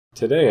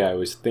Today I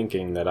was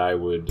thinking that I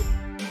would...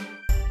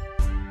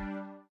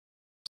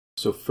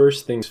 So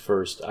first things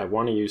first, I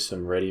want to use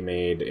some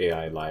ready-made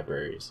AI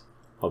libraries.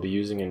 I'll be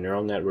using a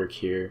neural network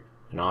here,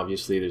 and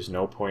obviously there's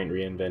no point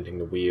reinventing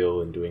the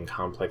wheel and doing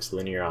complex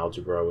linear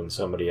algebra when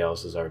somebody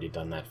else has already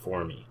done that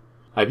for me.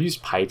 I've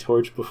used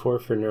Pytorch before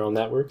for neural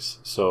networks,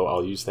 so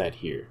I'll use that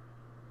here.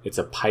 It's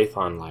a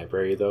Python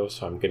library though,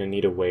 so I'm going to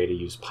need a way to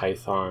use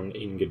Python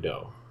in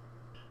Godot.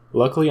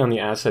 Luckily on the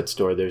asset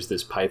store there's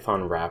this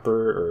Python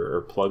wrapper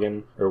or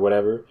plugin or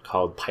whatever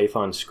called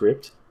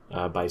PythonScript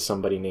by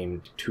somebody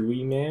named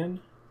touilleMan.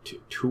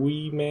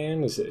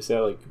 touilleMan? Is that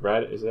like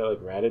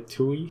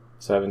Ratatouille?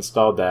 So I've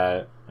installed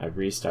that, I've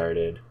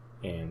restarted,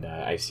 and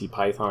I see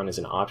Python as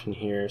an option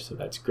here, so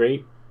that's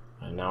great.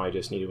 Now I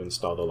just need to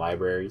install the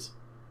libraries.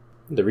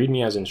 The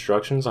README has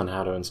instructions on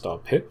how to install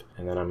pip,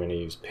 and then I'm going to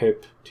use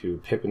pip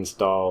to pip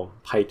install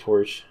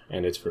Pytorch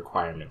and its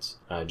requirements.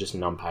 Just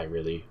NumPy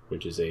really,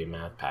 which is a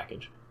math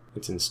package.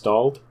 It's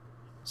installed,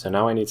 so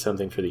now I need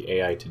something for the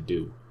AI to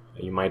do.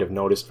 You might have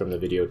noticed from the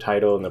video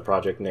title and the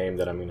project name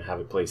that I'm going to have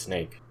it play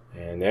snake.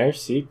 And there,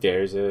 see,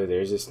 there's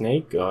a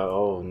snake.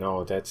 Oh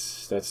no,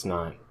 that's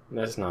not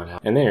how.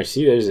 And there,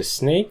 see, there's a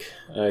snake.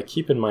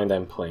 Keep in mind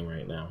I'm playing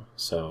right now,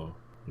 so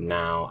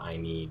now I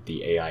need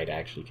the AI to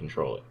actually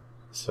control it.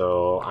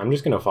 So I'm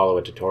just going to follow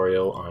a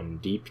tutorial on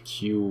deep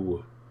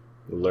Q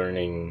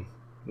learning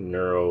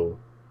neural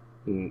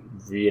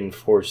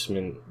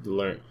reinforcement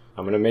learn.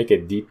 I'm going to make a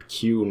deep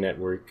Q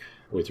network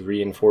with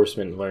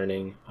reinforcement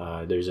learning.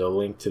 There's a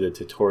link to the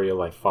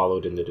tutorial I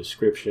followed in the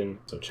description,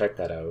 so check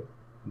that out.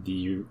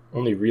 The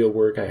only real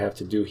work I have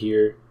to do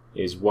here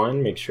is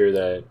one, make sure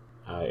that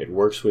it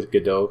works with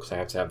Godot, because I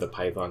have to have the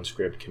Python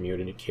script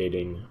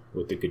communicating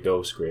with the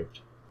Godot script.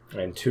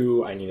 And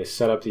two, I need to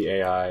set up the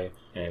AI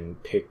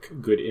and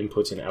pick good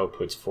inputs and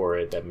outputs for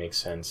it that make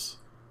sense.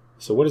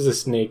 So what does the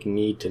snake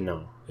need to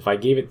know? If I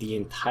gave it the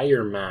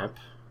entire map,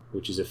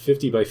 which is a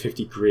 50 by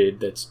 50 grid,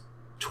 that's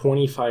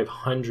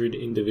 2,500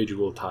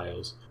 individual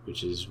tiles,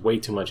 which is way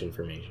too much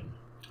information.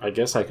 I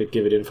guess I could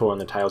give it info on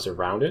the tiles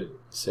around it,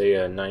 say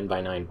a 9 by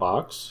 9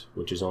 box,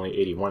 which is only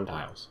 81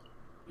 tiles.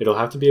 It'll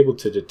have to be able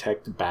to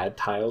detect bad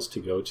tiles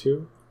to go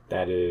to,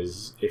 that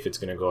is, if it's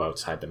going to go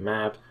outside the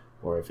map,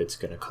 or if it's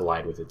going to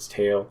collide with its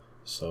tail.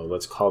 So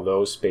let's call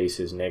those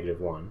spaces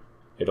 -1.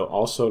 It'll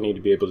also need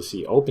to be able to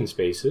see open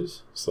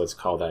spaces, so let's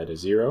call that a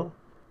 0.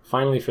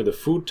 Finally, for the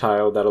food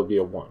tile, that'll be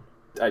a 1.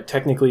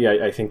 Technically,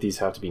 I think these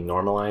have to be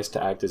normalized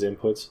to act as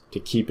inputs. To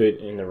keep it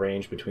in the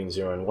range between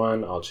 0 and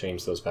 1, I'll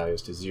change those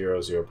values to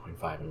 0,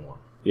 0.5, and 1.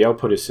 The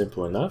output is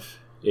simple enough.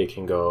 It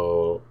can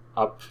go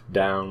up,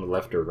 down,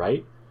 left, or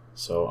right.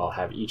 So I'll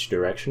have each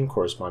direction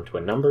correspond to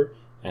a number,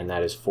 and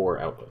that is 4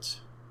 outputs.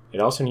 It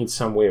also needs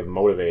some way of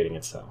motivating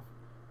itself.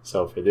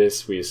 So for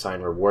this, we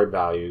assign reward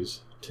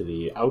values to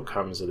the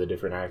outcomes of the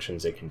different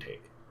actions it can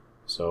take.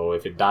 So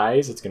if it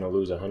dies, it's going to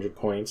lose 100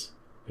 points.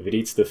 If it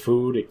eats the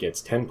food, it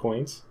gets 10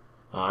 points.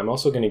 I'm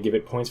also going to give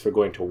it points for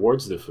going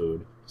towards the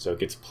food. So it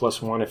gets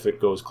 +1 if it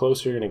goes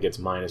closer, and it gets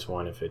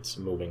 -1 if it's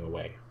moving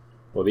away.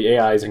 Well, the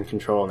AI is in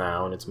control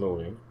now, and it's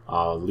moving.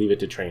 I'll leave it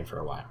to train for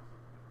a while.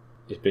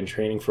 It's been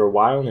training for a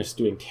while, and it's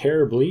doing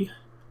terribly.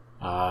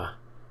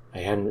 I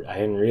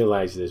hadn't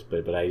realized this,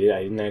 but I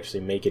didn't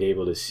actually make it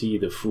able to see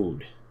the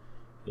food.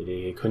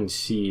 It couldn't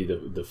see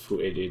the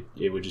food.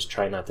 It would just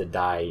try not to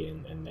die,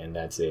 and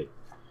that's it.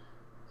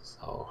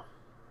 So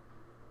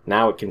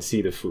now it can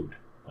see the food,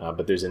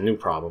 but there's a new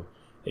problem.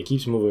 It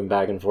keeps moving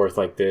back and forth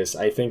like this.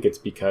 I think it's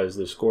because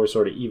the score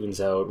sort of evens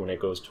out when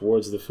it goes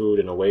towards the food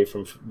and away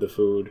from the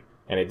food,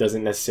 and it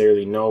doesn't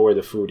necessarily know where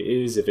the food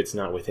is if it's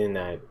not within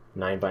that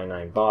 9 by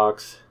 9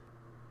 box.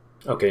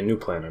 Okay, new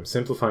plan. I'm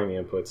simplifying the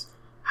inputs.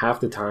 Half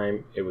the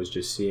time it was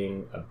just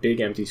seeing a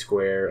big empty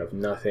square of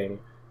nothing,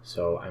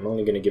 so I'm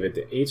only going to give it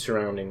the 8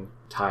 surrounding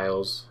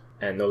tiles,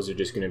 and those are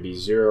just going to be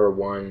 0 or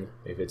 1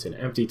 if it's an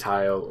empty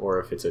tile, or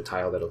if it's a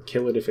tile that'll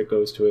kill it if it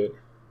goes to it.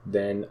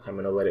 Then I'm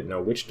going to let it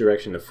know which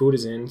direction the food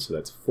is in, so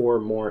that's 4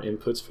 more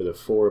inputs for the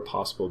 4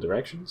 possible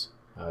directions.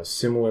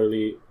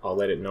 Similarly, I'll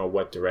let it know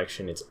what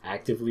direction it's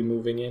actively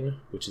moving in,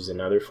 which is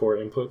another 4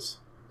 inputs.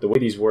 The way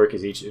these work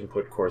is each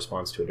input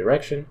corresponds to a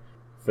direction.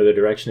 For the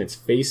direction it's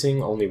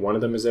facing, only one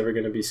of them is ever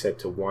going to be set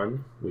to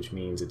 1, which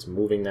means it's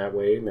moving that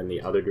way, and then the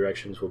other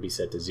directions will be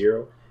set to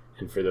 0.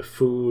 And for the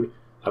food,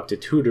 up to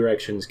 2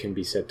 directions can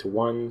be set to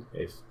 1.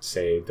 If,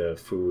 say, the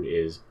food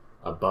is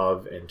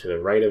above and to the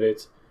right of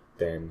it,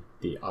 then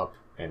the up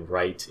and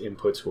right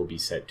inputs will be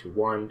set to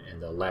 1,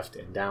 and the left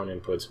and down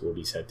inputs will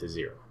be set to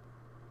 0.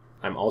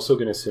 I'm also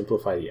going to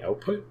simplify the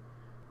output.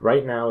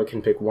 Right now, it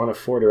can pick one of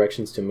 4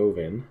 directions to move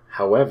in.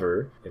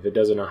 However, if it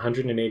does an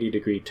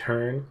 180-degree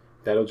turn,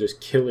 that'll just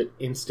kill it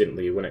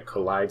instantly when it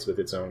collides with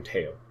its own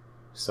tail.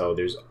 So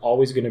there's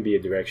always going to be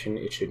a direction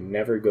it should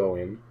never go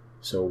in,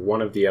 so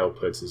one of the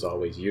outputs is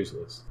always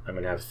useless. I'm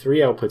going to have 3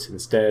 outputs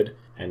instead,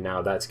 and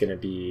now that's going to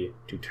be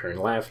to turn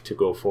left, to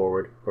go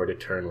forward, or to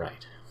turn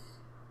right.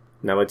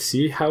 Now let's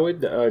see how it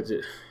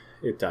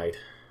died.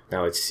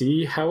 Now let's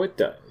see how it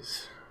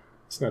does.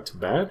 It's not too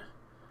bad.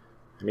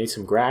 I made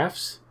some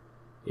graphs.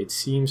 it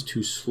seems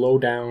to slow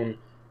down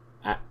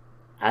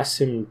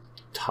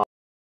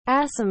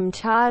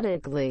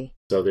asymptotically.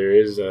 So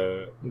there's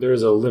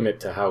a limit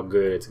to how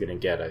good it's gonna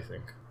get, I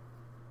think.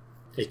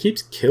 It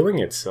keeps killing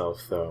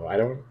itself though. I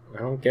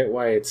don't get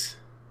why it's...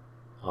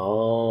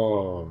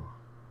 Oh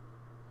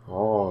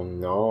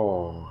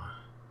no.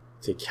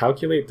 To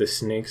calculate the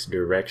snake's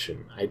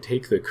direction, I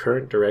take the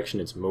current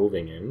direction it's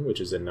moving in, which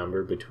is a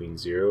number between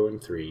 0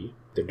 and 3.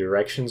 The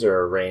directions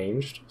are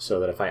arranged so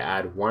that if I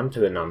add 1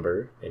 to the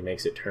number, it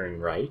makes it turn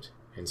right,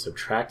 and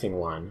subtracting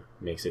 1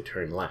 makes it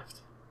turn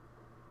left.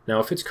 Now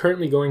if it's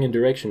currently going in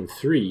direction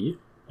 3,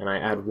 and I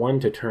add 1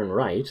 to turn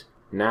right,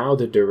 now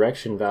the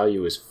direction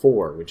value is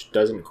 4, which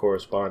doesn't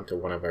correspond to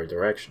one of our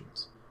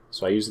directions.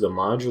 So I use the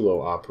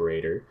modulo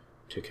operator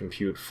to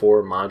compute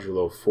 4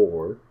 modulo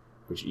 4,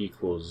 which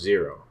equals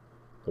 0.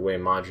 The way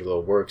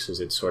modulo works is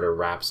it sort of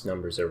wraps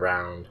numbers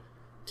around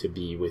to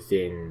be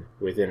within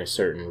a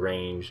certain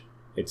range.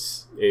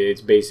 It's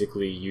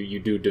basically you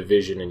do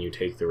division and you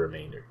take the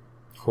remainder.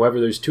 However,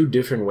 there's two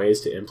different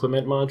ways to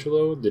implement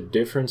modulo, the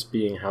difference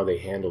being how they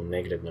handle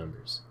negative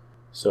numbers.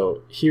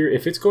 So here,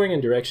 if it's going in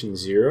direction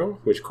 0,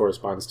 which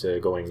corresponds to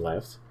going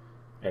left,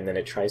 and then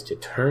it tries to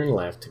turn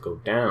left to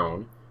go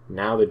down,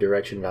 now the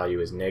direction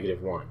value is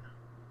 -1.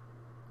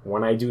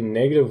 When I do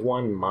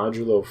 -1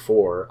 modulo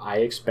 4, I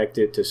expect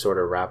it to sort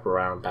of wrap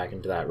around back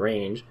into that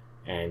range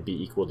and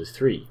be equal to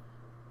 3.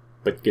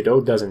 But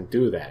Godot doesn't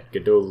do that.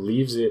 Godot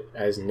leaves it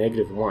as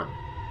 -1.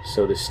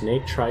 So the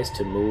snake tries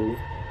to move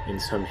in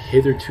some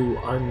hitherto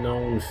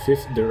unknown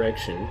 5th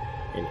direction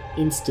and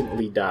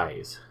instantly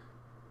dies.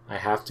 I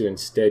have to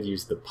instead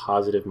use the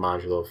positive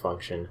modulo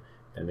function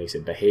that makes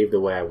it behave the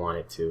way I want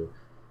it to,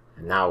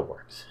 and now it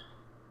works.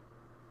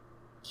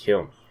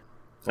 Kill me.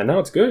 And now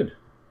it's good.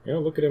 You know,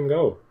 look at him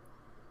go.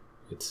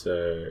 It's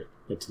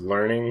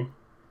learning.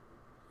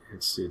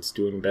 It's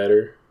doing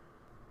better.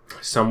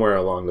 Somewhere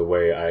along the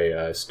way,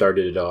 I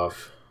started it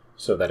off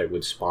so that it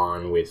would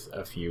spawn with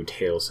a few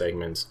tail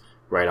segments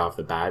right off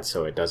the bat,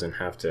 so it doesn't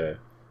have to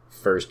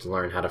first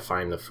learn how to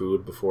find the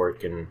food before it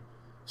can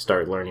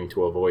start learning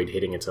to avoid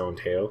hitting its own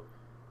tail.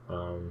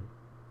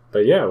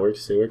 But yeah, it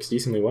works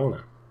decently well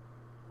now.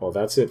 Well,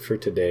 that's it for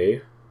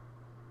today.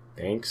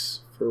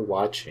 Thanks for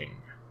watching.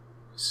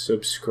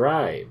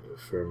 Subscribe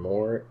for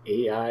more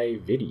AI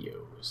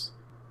videos.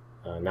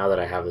 Now that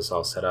I have this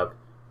all set up,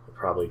 I'll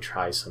probably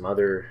try some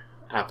other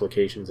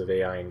applications of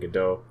AI in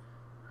Godot.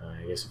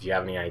 I guess if you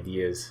have any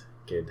ideas,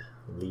 you could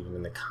leave them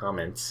in the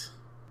comments.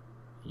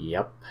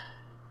 Yep.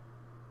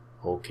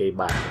 Okay,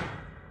 bye.